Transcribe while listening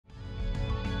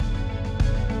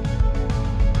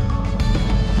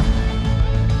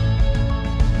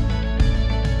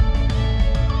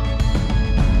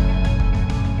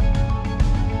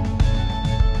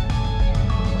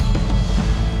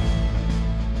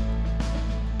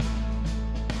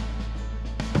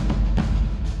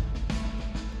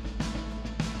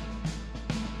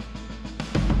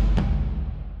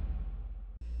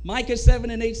Micah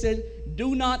 7:8 says,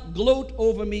 do not gloat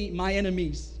over me, my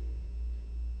enemies.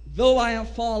 Though I have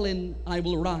fallen, I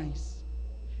will rise.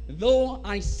 Though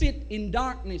I sit in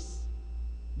darkness,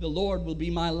 the Lord will be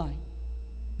my light.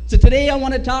 So today I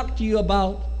want to talk to you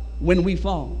about when we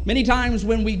fall. Many times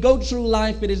when we go through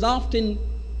life, it is often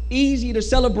easy to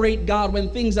celebrate God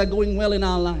when things are going well in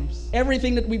our lives.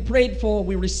 Everything that we prayed for,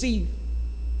 we receive.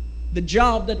 The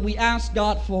job that we asked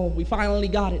God for, we finally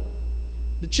got it.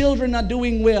 The children are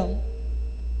doing well.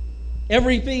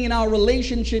 Everything in our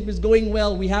relationship is going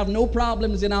well. We have no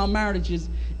problems in our marriages.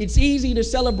 It's easy to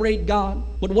celebrate God,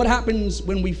 but what happens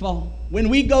when we fall? When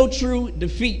we go through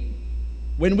defeat,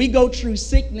 when we go through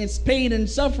sickness, pain, and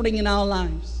suffering in our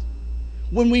lives,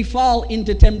 when we fall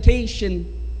into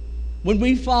temptation, when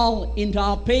we fall into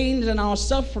our pains and our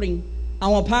suffering,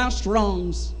 our past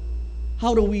wrongs,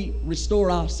 how do we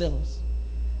restore ourselves?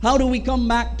 How do we come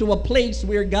back to a place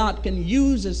where God can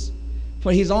use us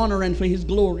for His honor and for His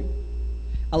glory?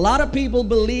 A lot of people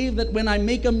believe that when I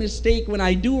make a mistake, when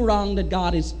I do wrong, that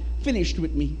God is finished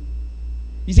with me.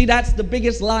 You see, that's the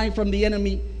biggest lie from the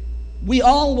enemy. We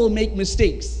all will make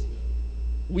mistakes.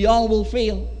 We all will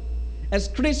fail. As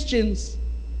Christians,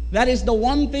 that is the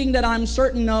one thing that I'm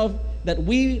certain of, that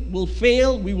we will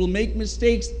fail, we will make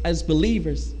mistakes as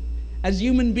believers, as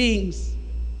human beings.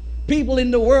 People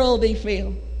in the world, they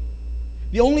fail.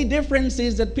 The only difference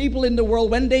is that people in the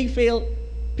world, when they fail,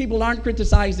 people aren't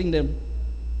criticizing them.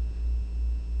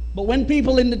 But when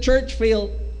people in the church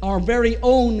fail, our very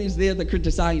own is there to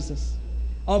criticize us.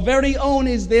 Our very own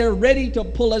is there ready to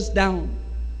pull us down.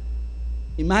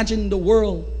 Imagine the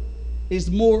world is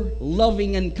more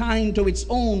loving and kind to its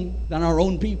own than our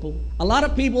own people. A lot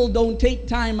of people don't take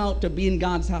time out to be in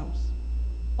God's house.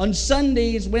 On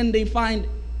Sundays, when they find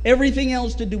everything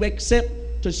else to do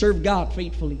except to serve God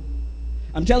faithfully.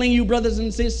 I'm telling you, brothers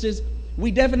and sisters,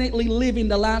 we definitely live in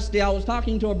the last day. I was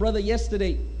talking to a brother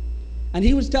yesterday, and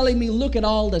he was telling me, look at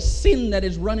all the sin that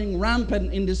is running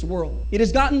rampant in this world. It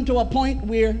has gotten to a point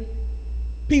where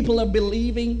people are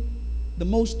believing the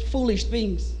most foolish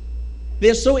things.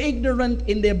 They're so ignorant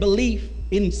in their belief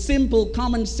in simple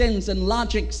common sense and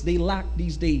logics they lack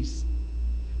these days.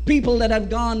 People that have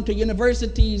gone to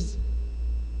universities,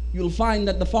 you'll find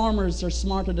that the farmers are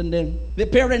smarter than them. Their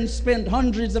parents spent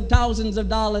hundreds of thousands of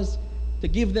dollars to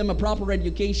give them a proper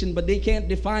education, but they can't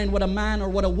define what a man or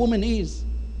what a woman is.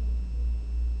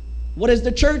 What has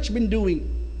the church been doing?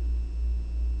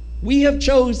 We have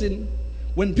chosen,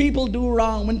 when people do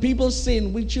wrong, when people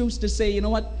sin, we choose to say, you know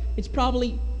what, it's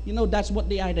probably, that's what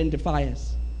they identify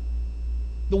as.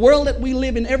 The world that we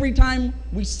live in, every time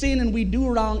we sin and we do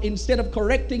wrong, instead of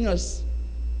correcting us,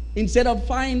 instead of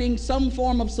finding some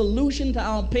form of solution to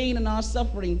our pain and our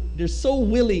suffering, they're so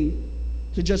willing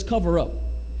to just cover up.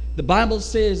 The Bible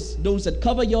says, those that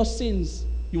cover your sins,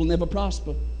 you will never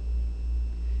prosper.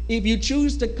 If you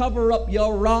choose to cover up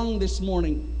your wrong this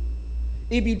morning,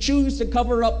 if you choose to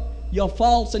cover up your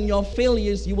faults and your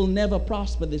failures, you will never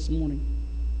prosper this morning.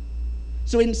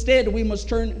 So instead, we must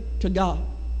turn to God.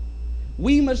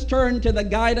 We must turn to the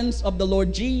guidance of the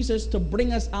Lord Jesus to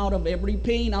bring us out of every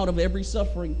pain, out of every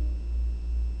suffering.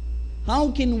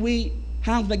 How can we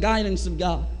have the guidance of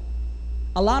God?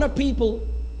 A lot of people,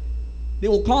 they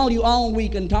will call you all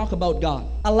week and talk about God.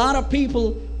 A lot of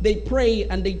people, they pray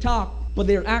and they talk, but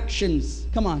their actions,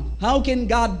 come on. How can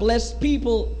God bless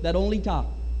people that only talk?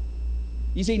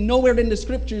 You see, nowhere in the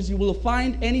scriptures you will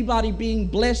find anybody being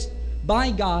blessed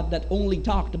by God that only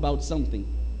talked about something.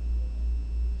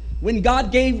 When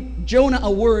God gave Jonah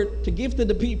a word to give to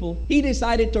the people, he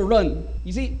decided to run.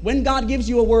 You see, when God gives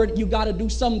you a word, you got to do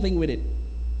something with it.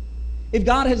 If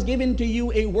God has given to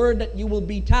you a word that you will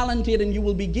be talented and you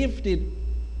will be gifted,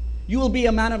 you will be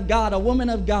a man of God, a woman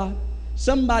of God,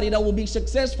 somebody that will be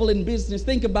successful in business.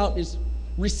 Think about this.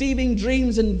 Receiving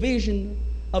dreams and vision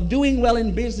of doing well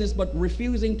in business, but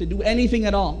refusing to do anything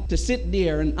at all. To sit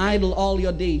there and idle all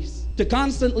your days. To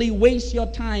constantly waste your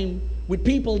time with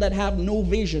people that have no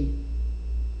vision.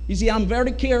 You see, I'm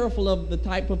very careful of the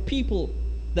type of people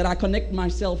that I connect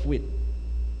myself with.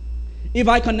 If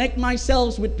I connect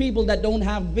myself with people that don't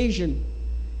have vision,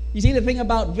 you see, the thing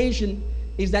about vision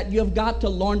is that you've got to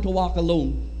learn to walk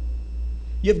alone.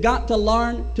 You've got to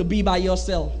learn to be by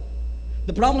yourself.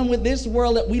 The problem with this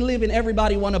world that we live in,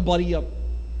 everybody want to buddy up.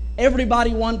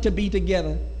 Everybody want to be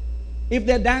together. If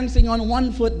they're dancing on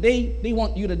one foot, they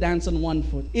want you to dance on one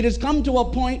foot. It has come to a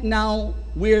point now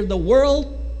where the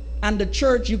world and the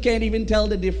church, you can't even tell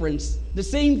the difference. The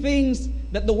same things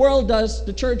that the world does,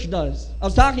 the church does. I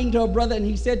was talking to a brother and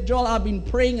he said, Joel, I've been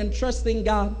praying and trusting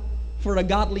God for a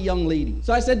godly young lady.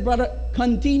 So I said, brother,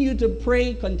 continue to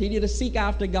pray, continue to seek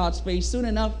after God's face. Soon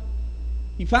enough,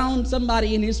 He found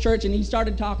somebody in his church and he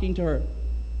started talking to her.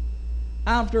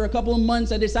 After a couple of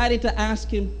months, I decided to ask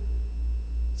him,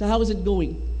 so how is it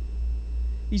going?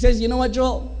 He says, you know what,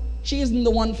 Joel? She isn't the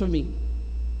one for me.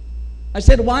 I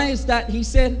said, why is that? He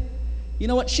said, you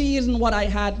know what? She isn't what I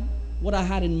had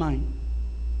in mind.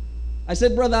 I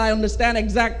said, brother, I understand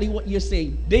exactly what you're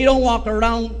saying. They don't walk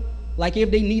around like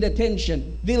if they need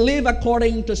attention. They live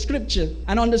according to scripture,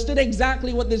 and understood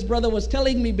exactly what this brother was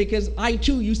telling me, because I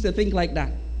too used to think like that.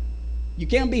 You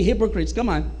can't be hypocrites, come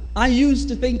on. I used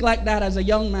to think like that as a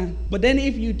young man. But then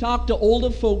if you talk to older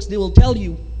folks, they will tell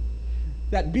you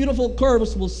that beautiful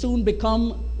curves will soon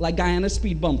become like Guyana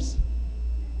speed bumps.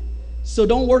 So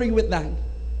don't worry with that.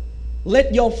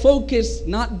 Let your focus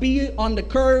not be on the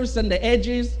curves and the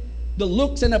edges, the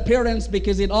looks and appearance,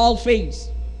 because it all fades.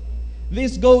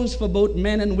 This goes for both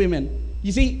men and women.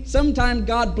 You see, sometimes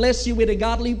God bless you with a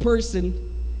godly person,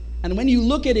 and when you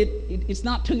look at it, it's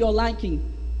not to your liking.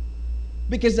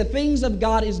 Because the things of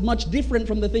God is much different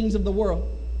from the things of the world.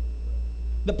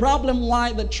 The problem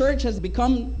why the church has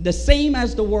become the same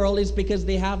as the world is because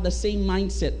they have the same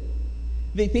mindset.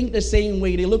 They think the same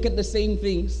way. They look at the same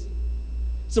things.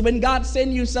 So when God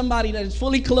sends you somebody that is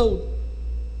fully clothed,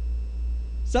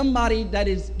 somebody that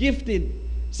is gifted,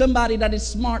 somebody that is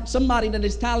smart, somebody that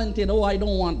is talented, oh, I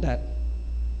don't want that.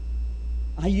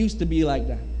 I used to be like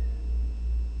that.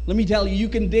 Let me tell you, you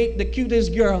can date the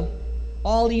cutest girl,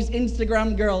 all these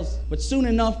Instagram girls, but soon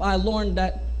enough I learned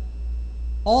that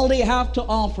all they have to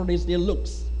offer is their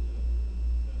looks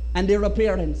and their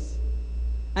appearance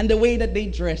and the way that they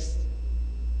dress.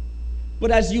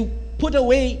 But as you put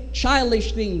away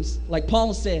childish things, like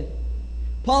Paul said,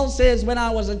 Paul says, when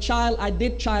I was a child, I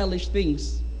did childish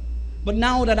things. But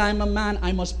now that I'm a man,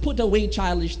 I must put away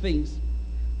childish things.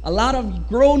 A lot of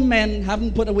grown men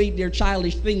haven't put away their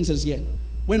childish things as yet.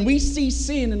 When we see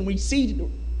sin and we see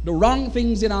the wrong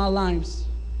things in our lives,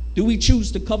 do we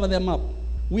choose to cover them up?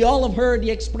 We all have heard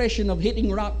the expression of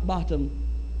hitting rock bottom,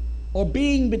 or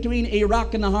being between a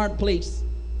rock and a hard place.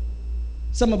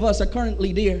 Some of us are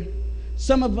currently there.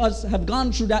 Some of us have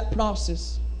gone through that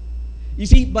process. You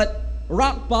see, but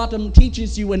rock bottom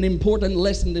teaches you an important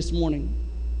lesson this morning.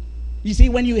 You see,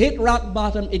 when you hit rock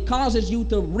bottom, it causes you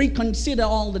to reconsider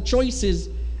all the choices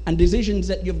and decisions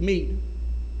that you've made.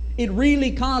 It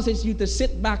really causes you to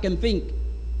sit back and think.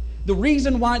 The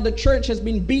reason why the church has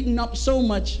been beaten up so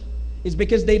much is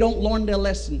because they don't learn their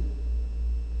lesson.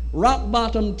 Rock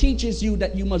bottom teaches you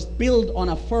that you must build on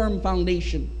a firm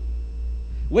foundation.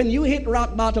 When you hit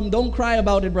rock bottom, don't cry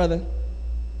about it, brother.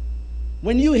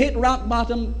 When you hit rock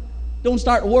bottom, don't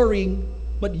start worrying,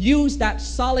 but use that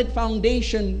solid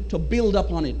foundation to build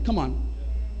up on it. Come on.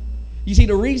 You see,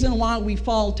 the reason why we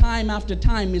fall time after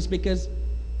time is because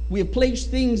we have placed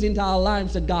things into our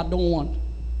lives that God don't want.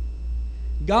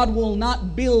 God will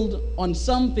not build on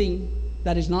something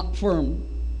that is not firm.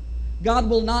 God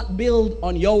will not build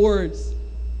on your words.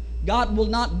 God will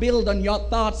not build on your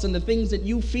thoughts and the things that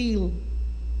you feel.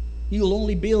 He will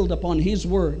only build upon His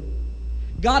word.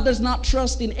 God does not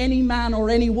trust in any man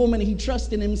or any woman. He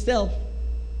trusts in Himself.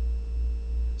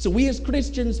 So we as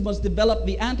Christians must develop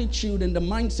the attitude and the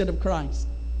mindset of Christ.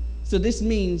 So this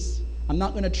means I'm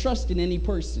not going to trust in any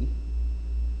person.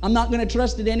 I'm not going to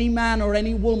trust in any man or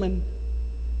any woman.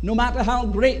 No matter how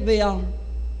great they are,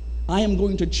 I am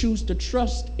going to choose to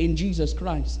trust in Jesus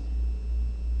Christ.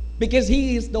 Because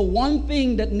He is the one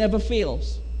thing that never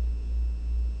fails.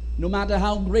 No matter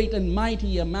how great and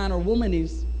mighty a man or woman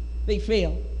is, they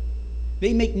fail.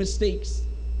 They make mistakes.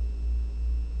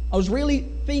 I was really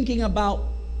thinking about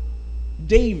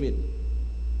David.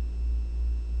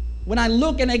 When I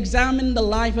look and examine the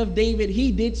life of David,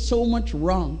 he did so much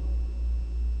wrong.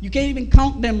 You can't even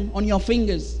count them on your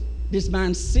fingers. This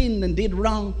man sinned and did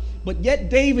wrong, but yet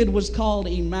David was called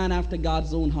a man after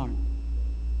God's own heart.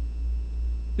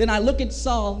 Then I look at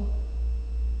Saul,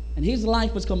 and his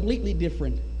life was completely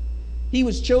different. He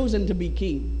was chosen to be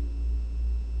king.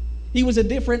 He was a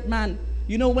different man.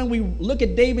 You know, when we look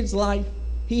at David's life,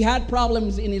 he had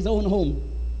problems in his own home.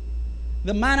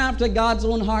 The man after God's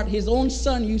own heart, his own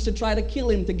son used to try to kill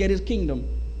him to get his kingdom.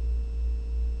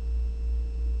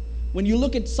 When you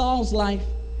look at Saul's life,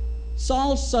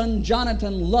 Saul's son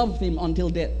Jonathan loved him until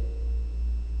death.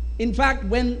 In fact,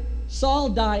 when Saul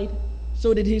died,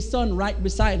 so did his son right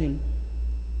beside him.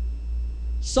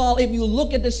 Saul, if you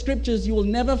look at the scriptures, you will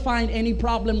never find any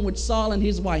problem with Saul and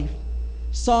his wife,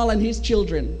 Saul and his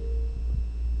children.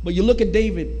 But you look at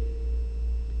David,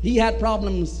 he had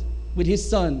problems with his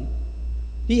son.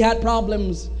 He had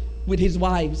problems with his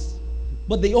wives.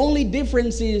 But the only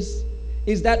difference is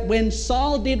that when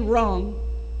Saul did wrong,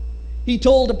 he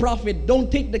told the prophet,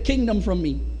 don't take the kingdom from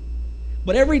me.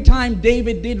 But every time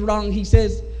David did wrong, he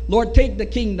says, Lord, take the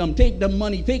kingdom, take the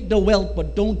money, take the wealth,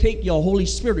 but don't take your Holy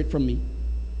Spirit from me.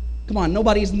 Come on,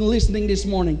 nobody's listening this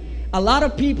morning. A lot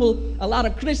of people, a lot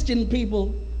of Christian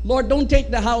people, Lord, don't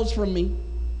take the house from me.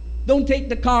 Don't take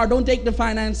the car, don't take the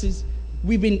finances.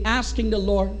 We've been asking the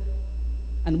Lord,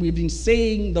 and we've been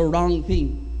saying the wrong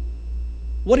thing.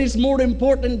 What is more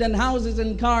important than houses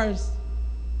and cars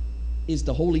is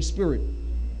the Holy Spirit.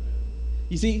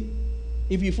 You see,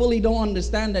 if you fully don't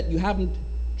understand that, you haven't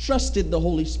trusted the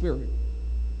Holy Spirit.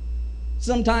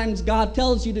 Sometimes God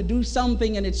tells you to do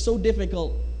something and it's so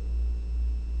difficult.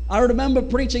 I remember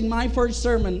preaching my first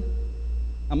sermon,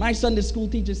 and my Sunday school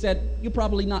teacher said, "You're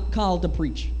probably not called to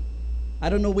preach." I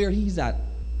don't know where he's at,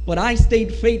 but I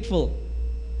stayed faithful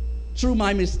through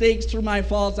my mistakes, through my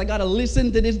faults. I got to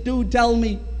listen to this dude tell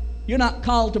me, "You're not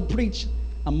called to preach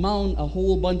among a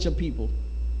whole bunch of people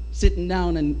sitting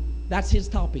down," and that's his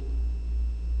topic.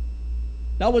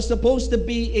 That was supposed to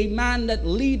be a man that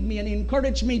lead me and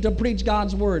encourage me to preach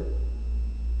God's word.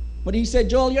 But he said,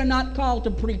 "Joel, you're not called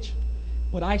to preach."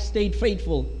 But I stayed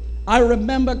faithful. I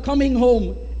remember coming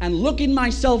home and looking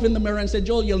myself in the mirror and said,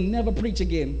 "Joel, you'll never preach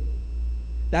again."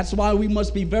 That's why we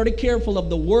must be very careful of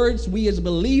the words we as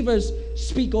believers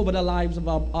speak over the lives of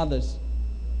others.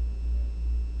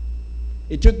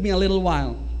 It took me a little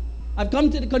while. I've come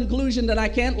to the conclusion that I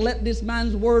can't let this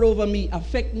man's word over me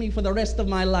affect me for the rest of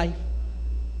my life.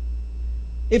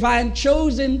 If I had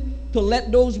chosen to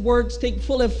let those words take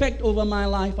full effect over my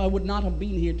life, I would not have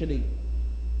been here today.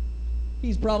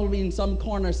 He's probably in some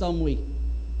corner some way,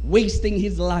 wasting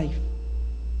his life,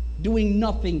 doing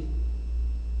nothing.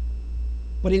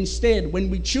 But instead, when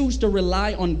we choose to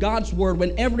rely on God's word,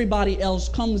 when everybody else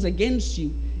comes against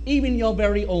you, even your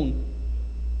very own,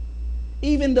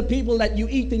 even the people that you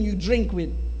eat and you drink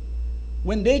with,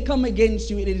 when they come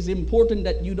against you, it is important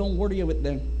that you don't worry with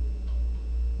them.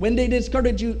 When they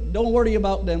discourage you, don't worry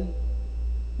about them.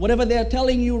 Whatever they're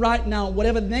telling you right now,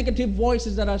 whatever negative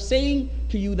voices that are saying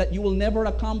to you that you will never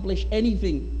accomplish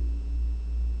anything,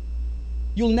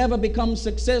 you'll never become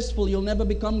successful, you'll never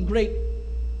become great.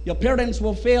 Your parents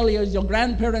were failures, your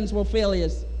grandparents were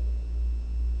failures,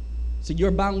 so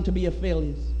you're bound to be a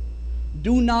failure.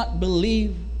 Do not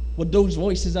believe what those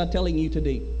voices are telling you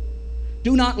today.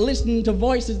 Do not listen to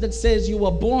voices that says you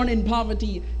were born in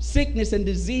poverty, sickness, and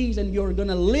disease, and you're going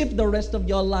to live the rest of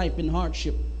your life in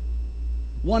hardship.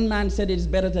 One man said, "It's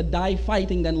better to die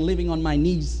fighting than living on my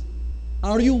knees."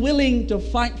 Are you willing to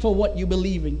fight for what you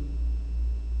believe in?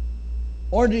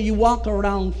 Or do you walk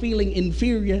around feeling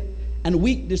inferior and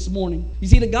weak this morning? You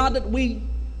see, the God that we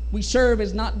serve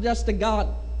is not just a God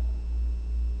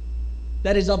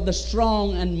that is of the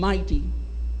strong and mighty.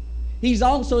 He's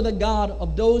also the God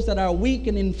of those that are weak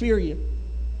and inferior.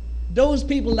 Those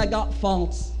people that got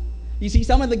faults. You see,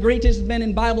 some of the greatest men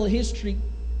in Bible history,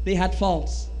 they had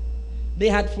faults. They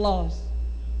had flaws.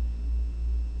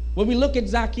 When we look at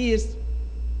Zacchaeus,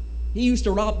 he used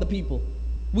to rob the people.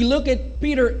 We look at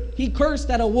Peter, he cursed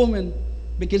at a woman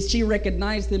because she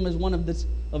recognized him as one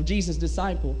of Jesus'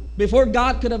 disciples. Before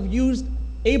God could have used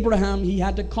Abraham, he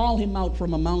had to call him out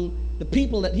from among the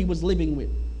people that he was living with.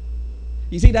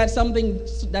 You see, that's something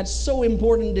that's so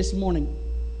important this morning.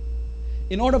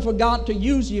 In order for God to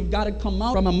use you, you've got to come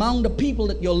out from among the people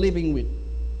that you're living with,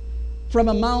 from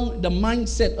among the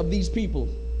mindset of these people.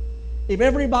 If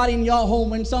everybody in your home,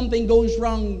 when something goes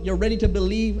wrong, you're ready to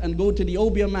believe and go to the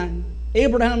Obeah man.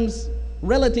 Abraham's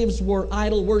relatives were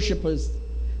idol worshippers.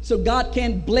 So God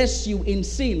can't bless you in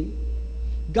sin.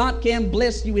 God can't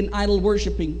bless you in idol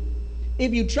worshiping.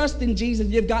 If you trust in Jesus,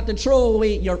 you've got to throw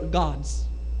away your gods.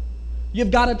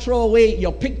 You've got to throw away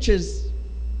your pictures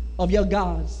of your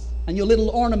gods and your little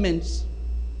ornaments.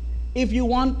 If you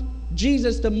want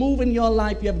Jesus to move in your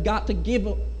life, you've got to give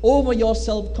over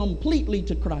yourself completely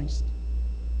to Christ.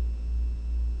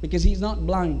 Because he's not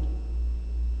blind.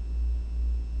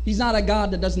 He's not a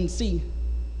God that doesn't see.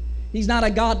 He's not a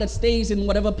God that stays in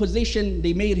whatever position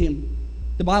they made him.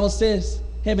 The Bible says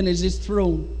heaven is his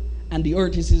throne and the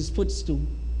earth is his footstool.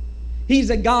 He's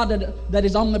a God that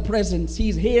is omnipresent.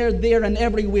 He's here, there, and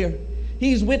everywhere.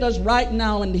 He's with us right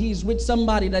now, and he's with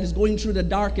somebody that is going through the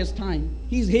darkest time.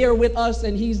 He's here with us,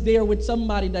 and he's there with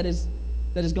somebody that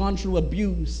has gone through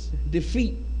abuse,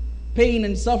 defeat, pain,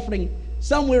 and suffering.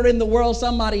 Somewhere in the world,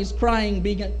 somebody is crying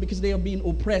because they are being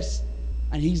oppressed,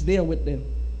 and he's there with them.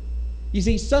 You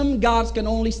see, some gods can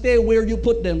only stay where you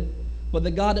put them, but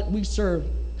the God that we serve,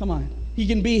 come on, he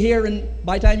can be here, and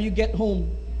by the time you get home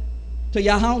to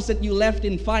your house that you left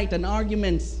in fight and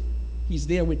arguments, he's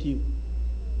there with you.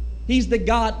 He's the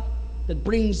God that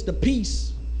brings the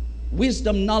peace,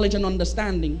 wisdom, knowledge, and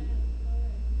understanding.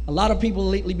 A lot of people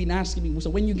lately been asking me, so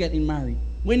when you getting married?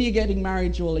 When are you getting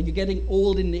married, Joel? Are you getting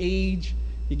old in age?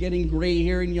 You're getting gray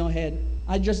hair in your head?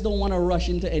 I just don't want to rush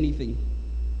into anything.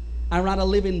 I'd rather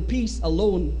live in peace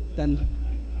alone than...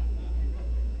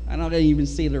 I'm not going to even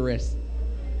say the rest.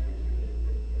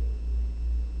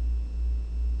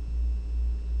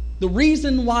 The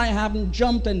reason why I haven't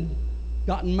jumped and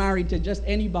gotten married to just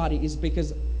anybody is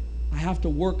because I have to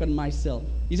work on myself.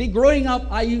 You see, growing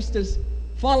up, I used to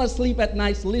fall asleep at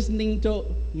nights listening to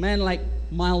men like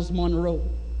Miles Monroe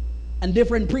and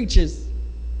different preachers.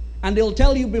 And they'll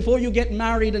tell you before you get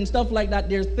married and stuff like that,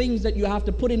 there's things that you have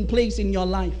to put in place in your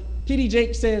life. T.D.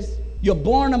 Jakes says, you're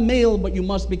born a male, but you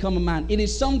must become a man. It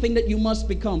is something that you must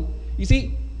become. You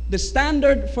see, the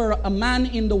standard for a man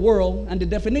in the world and the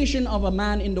definition of a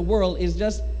man in the world is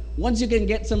just once you can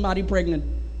get somebody pregnant.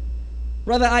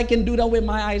 Brother, I can do that with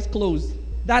my eyes closed.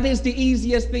 That is the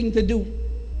easiest thing to do.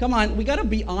 Come on, we got to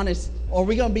be honest or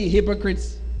we're going to be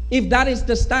hypocrites. If that is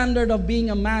the standard of being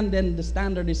a man, then the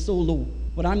standard is so low.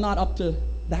 But I'm not up to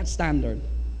that standard.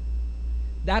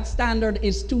 That standard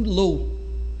is too low.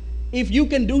 If you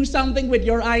can do something with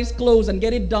your eyes closed and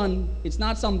get it done, it's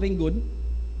not something good.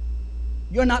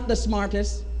 You're not the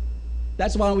smartest.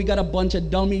 That's why we got a bunch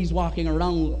of dummies walking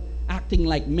around acting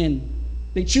like men.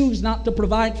 They choose not to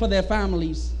provide for their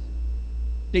families.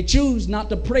 They choose not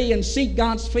to pray and seek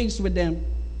God's face with them.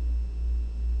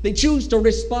 They choose to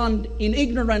respond in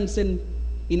ignorance and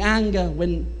in anger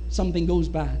when something goes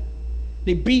bad.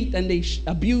 They beat and they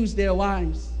abuse their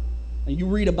wives. And you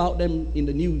read about them in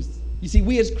the news. You see,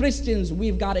 we as Christians,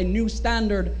 we've got a new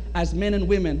standard as men and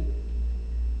women.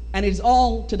 And it's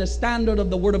all to the standard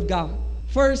of the Word of God.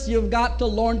 First, you've got to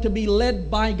learn to be led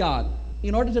by God.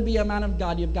 In order to be a man of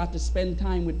God, you've got to spend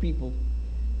time with people.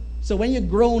 So when you're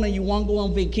grown and you want to go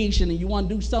on vacation and you want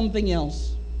to do something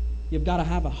else, you've got to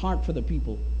have a heart for the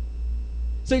people.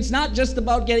 So it's not just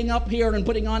about getting up here and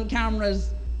putting on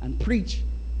cameras and preach.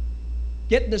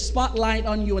 Get the spotlight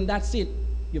on you and that's it.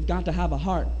 You've got to have a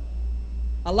heart.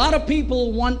 A lot of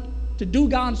people want to do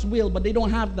God's will, but they don't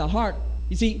have the heart.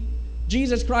 You see,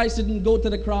 Jesus Christ didn't go to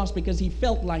the cross because he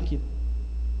felt like it.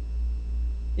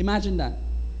 Imagine that.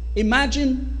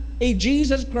 Imagine a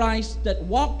Jesus Christ that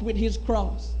walked with his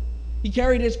cross. He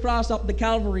carried his cross up the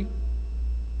Calvary.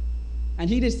 And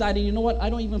he decided, you know what, I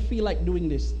don't even feel like doing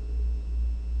this.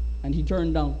 And he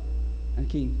turned down and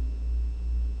came.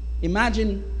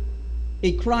 Imagine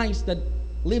a Christ that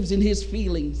lives in his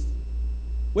feelings.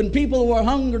 When people were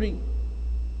hungry,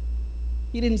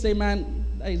 he didn't say, man,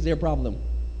 that is their problem.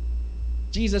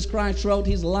 Jesus Christ throughout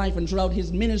his life and throughout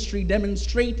his ministry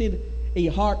demonstrated a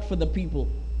heart for the people.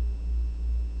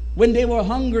 When they were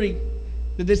hungry,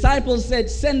 the disciples said,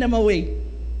 send them away.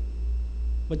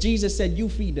 But Jesus said, you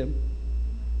feed them.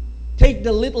 Take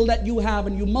the little that you have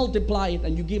and you multiply it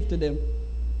and you give to them.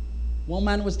 One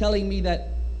man was telling me that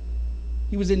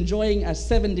he was enjoying a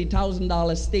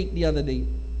 $70,000 steak the other day.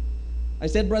 I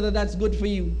said, brother, that's good for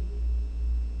you.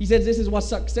 He said, this is what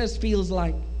success feels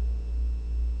like.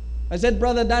 I said,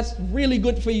 brother, that's really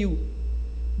good for you.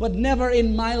 But never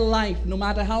in my life, no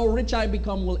matter how rich I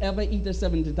become, will ever eat a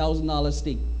 $70,000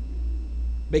 steak.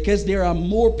 Because there are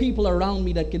more people around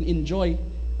me that can enjoy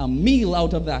a meal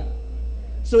out of that.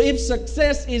 So if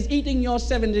success is eating your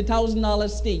 $70,000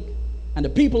 steak and the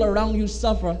people around you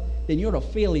suffer, then you're a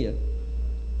failure.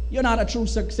 You're not a true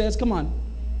success. Come on.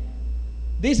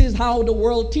 This is how the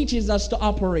world teaches us to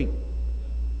operate.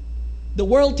 The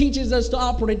world teaches us to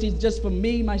operate is just for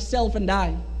me, myself, and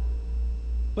I.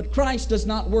 But Christ does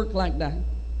not work like that.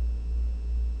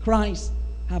 Christ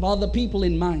have other people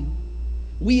in mind.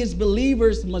 We as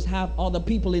believers must have other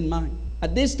people in mind.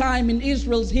 At this time in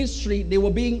Israel's history, they were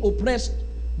being oppressed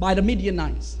by the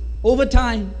Midianites. Over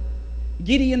time,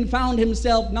 Gideon found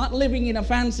himself not living in a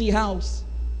fancy house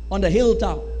on the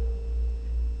hilltop.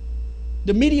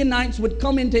 The Midianites would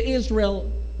come into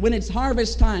Israel when it's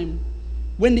harvest time,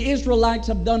 when the Israelites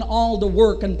have done all the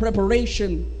work and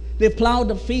preparation. They've plowed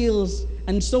the fields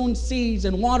and sown seeds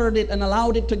and watered it and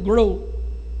allowed it to grow.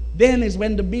 Then is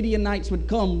when the Midianites would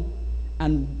come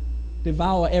and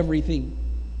devour everything.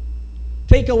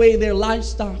 Take away their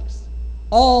livestock,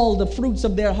 all the fruits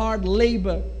of their hard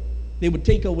labor, they would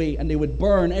take away and they would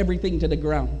burn everything to the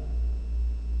ground.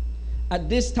 At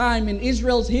this time in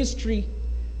Israel's history,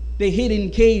 they hid in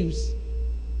caves.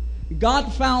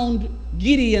 God found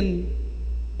Gideon,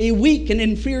 a weak and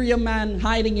inferior man,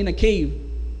 hiding in a cave.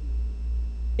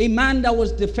 A man that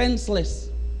was defenseless.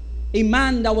 A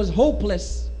man that was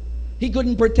hopeless. He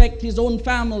couldn't protect his own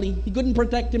family. He couldn't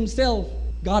protect himself.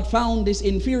 God found this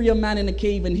inferior man in a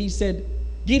cave and he said,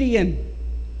 Gideon,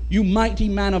 you mighty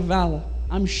man of valor.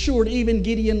 I'm sure even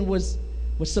Gideon was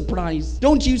was surprised.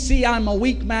 Don't you see I'm a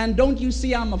weak man? Don't you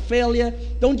see I'm a failure?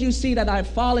 Don't you see that I've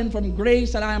fallen from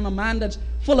grace, that I am a man that's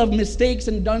full of mistakes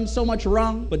and done so much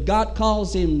wrong? But God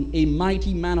calls him a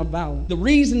mighty man of valor. The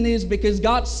reason is because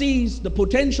God sees the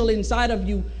potential inside of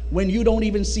you when you don't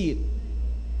even see it.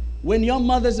 When your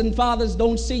mothers and fathers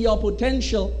don't see your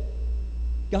potential,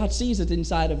 God sees it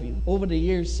inside of you. Over the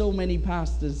years, so many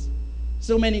pastors,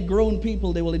 so many grown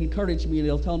people, they will encourage me.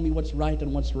 They'll tell me what's right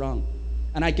and what's wrong.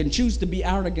 And I can choose to be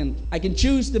arrogant. I can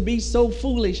choose to be so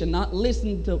foolish and not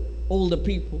listen to older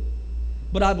people.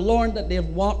 But I've learned that they've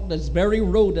walked this very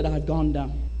road that I've gone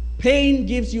down. Pain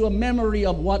gives you a memory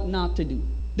of what not to do.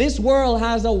 This world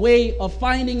has a way of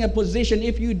finding a position.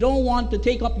 If you don't want to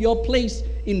take up your place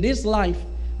in this life,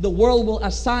 the world will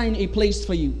assign a place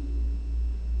for you.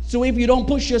 So if you don't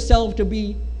push yourself to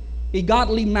be a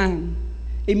godly man,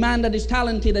 a man that is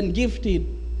talented and gifted,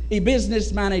 a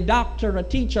businessman, a doctor, a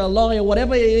teacher, a lawyer,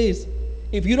 whatever it is,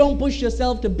 if you don't push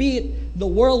yourself to be it, the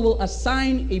world will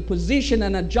assign a position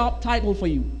and a job title for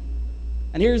you.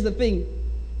 And here's the thing,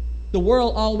 the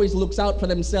world always looks out for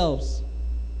themselves.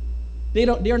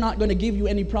 They're not going to give you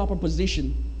any proper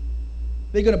position.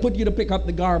 They're going to put you to pick up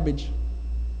the garbage.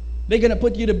 They're going to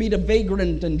put you to be the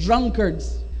vagrant and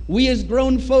drunkards. We as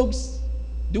grown folks,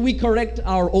 do we correct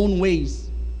our own ways?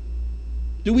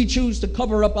 Do we choose to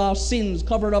cover up our sins,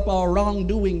 cover up our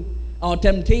wrongdoing, our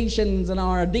temptations and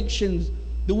our addictions?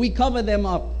 Do we cover them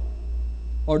up?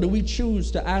 Or do we choose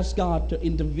to ask God to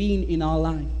intervene in our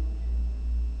life?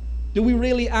 Do we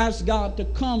really ask God to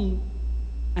come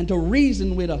and to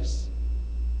reason with us?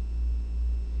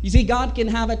 You see, God can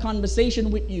have a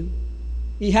conversation with you.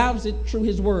 He has it through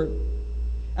His Word.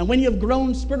 And when you've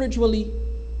grown spiritually,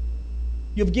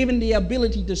 you've given the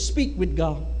ability to speak with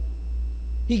God.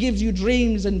 He gives you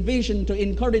dreams and vision to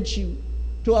encourage you,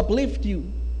 to uplift you.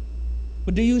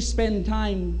 But do you spend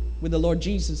time with the Lord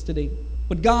Jesus today?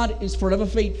 But God is forever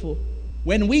faithful.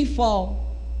 When we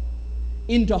fall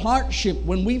into hardship,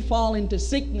 when we fall into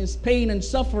sickness, pain, and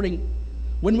suffering,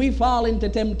 when we fall into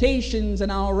temptations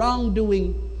and our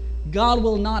wrongdoing, God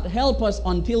will not help us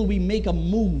until we make a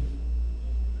move.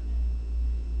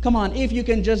 Come on, if you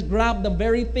can just grab the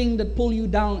very thing that pull you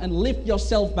down and lift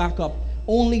yourself back up,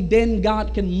 only then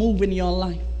God can move in your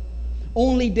life.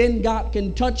 Only then God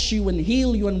can touch you and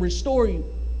heal you and restore you.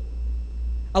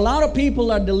 A lot of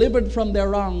people are delivered from their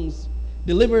wrongs,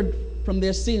 delivered from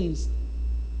their sins.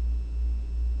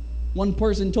 One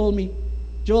person told me,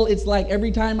 Joel, it's like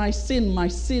every time I sin, my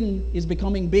sin is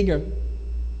becoming bigger.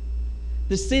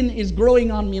 The sin is growing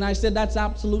on me. And I said, that's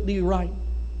absolutely right.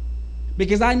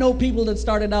 Because I know people that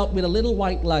started out with a little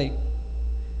white light,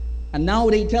 and now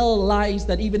they tell lies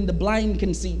that even the blind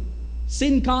can see.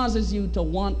 Sin causes you to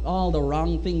want all the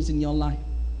wrong things in your life.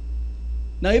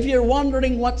 Now, if you're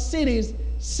wondering what sin is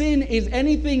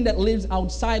anything that lives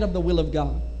outside of the will of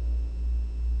God.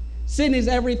 Sin is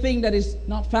everything that is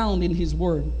not found in His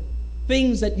Word.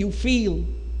 Things that you feel,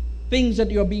 things that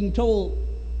you're being told,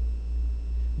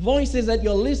 voices that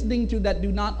you're listening to that do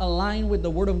not align with the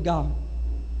Word of God.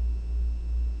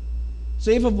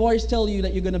 So if a voice tells you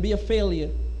that you're going to be a failure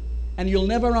and you'll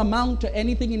never amount to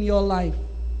anything in your life,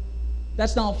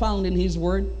 that's not found in His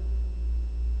Word.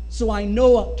 So I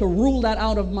know to rule that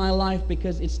out of my life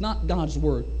because it's not God's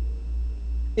Word.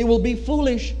 It will be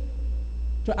foolish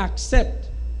to accept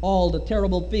all the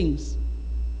terrible things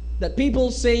that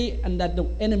people say and that the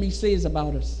enemy says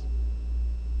about us.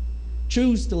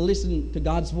 Choose to listen to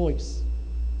God's voice.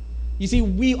 You see,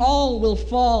 we all will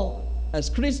fall as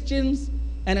Christians,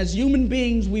 and as human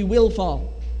beings, we will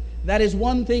fall. That is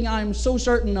one thing I'm so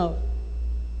certain of.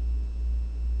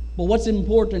 But what's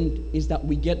important is that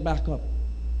we get back up.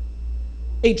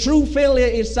 A true failure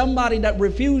is somebody that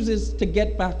refuses to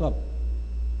get back up.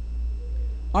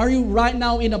 Are you right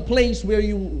now in a place where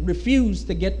you refuse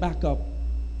to get back up?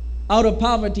 Out of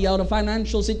poverty, out of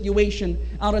financial situation,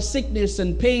 out of sickness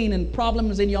and pain and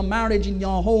problems in your marriage, in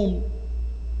your home,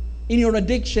 in your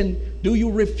addiction, do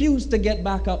you refuse to get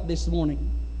back up this morning?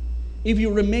 If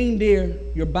you remain there,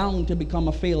 you're bound to become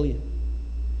a failure.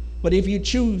 But if you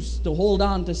choose to hold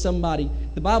on to somebody,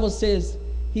 the Bible says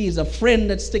He is a friend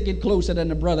that sticketh closer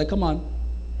than a brother. Come on.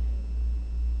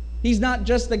 He's not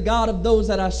just the God of those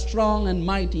that are strong and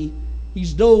mighty.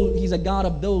 He's a God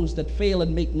of those that fail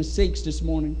and make mistakes this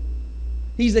morning.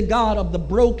 He's a God of the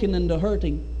broken and the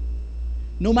hurting.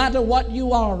 No matter what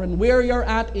you are and where you're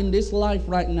at in this life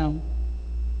right now,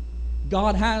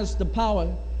 God has the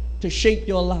power to shape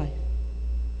your life,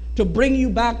 to bring you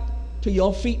back to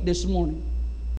your feet this morning.